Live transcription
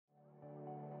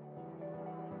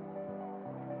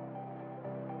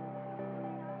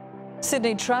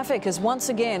Sydney traffic has once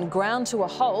again ground to a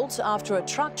halt after a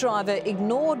truck driver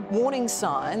ignored warning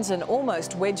signs and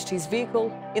almost wedged his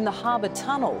vehicle in the Harbour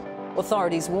Tunnel.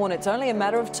 Authorities warn it's only a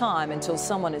matter of time until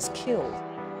someone is killed.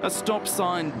 A stop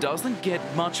sign doesn't get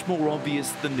much more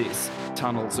obvious than this.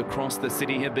 Tunnels across the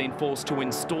city have been forced to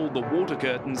install the water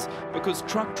curtains because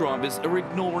truck drivers are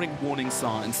ignoring warning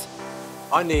signs.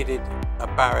 I needed a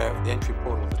barrier at the entry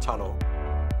port of the tunnel.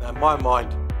 Now, in my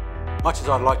mind, much as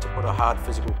I'd like to put a hard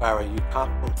physical barrier, you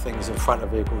can't put things in front of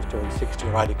vehicles doing 60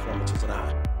 or 80 kilometres an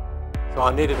hour. So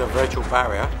I needed a virtual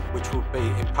barrier which would be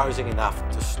imposing enough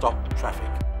to stop traffic.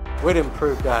 We'd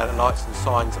improved our lights and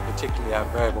signs, and particularly our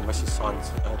variable message signs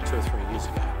 2 or 3 years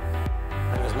ago.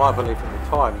 And it was my belief at the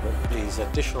time that these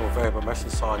additional variable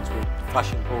message signs with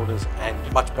flashing borders and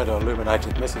much better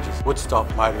illuminated messages would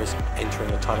stop motorists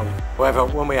entering the tunnel. However,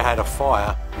 when we had a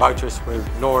fire, motorists were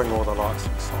ignoring all the lights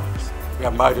and signs. We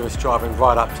have motorists driving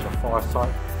right up to the fire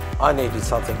site. I needed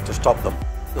something to stop them.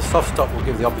 The Softstop will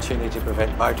give the opportunity to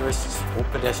prevent motorists or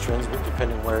pedestrians,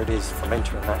 depending where it is, from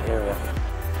entering that area.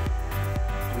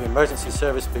 The emergency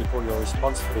service people, your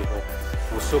response people,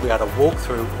 will still be able to walk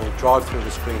through or drive through the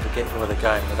screen to get where they're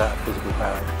going without a physical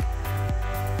barrier.